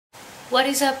What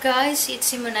is up guys,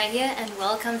 it's Simona here and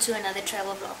welcome to another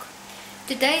travel vlog.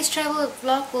 Today's travel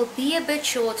vlog will be a bit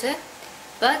shorter,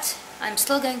 but I'm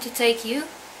still going to take you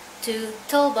to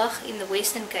Tulbagh in the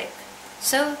Western Cape.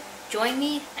 So join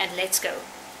me and let's go.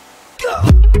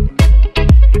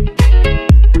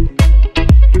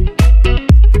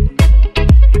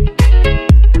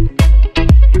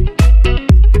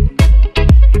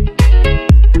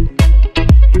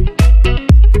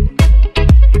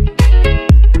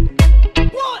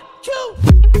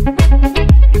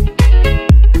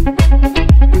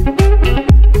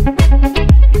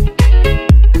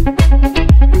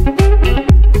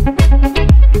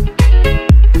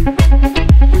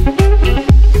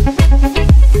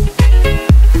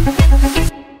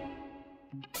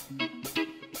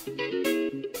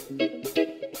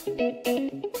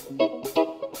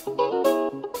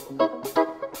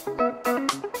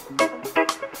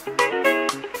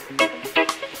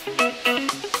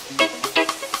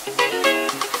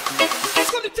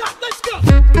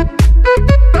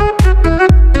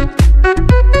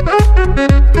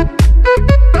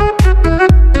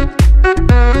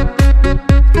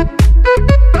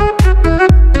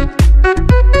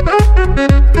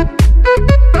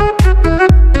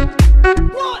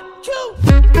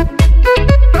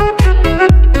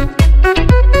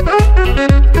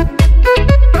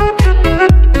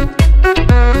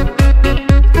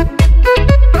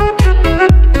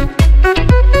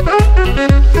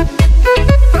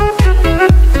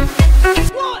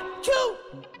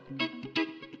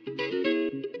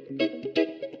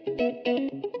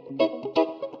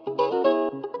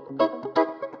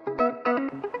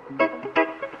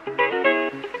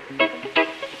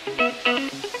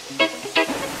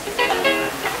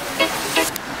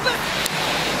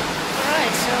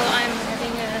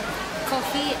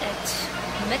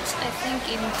 I think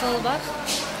in Tulbagh,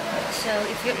 so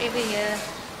if you're ever here,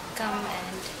 come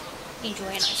and enjoy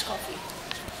a nice coffee.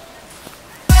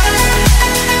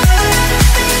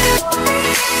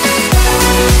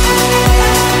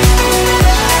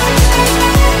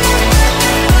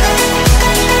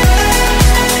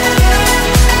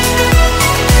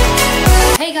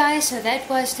 Hey guys, so that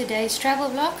was today's travel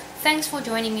vlog. Thanks for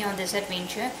joining me on this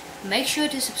adventure. Make sure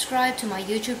to subscribe to my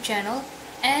YouTube channel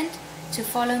and to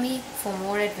follow me for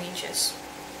more adventures.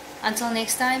 Until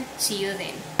next time, see you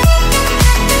then.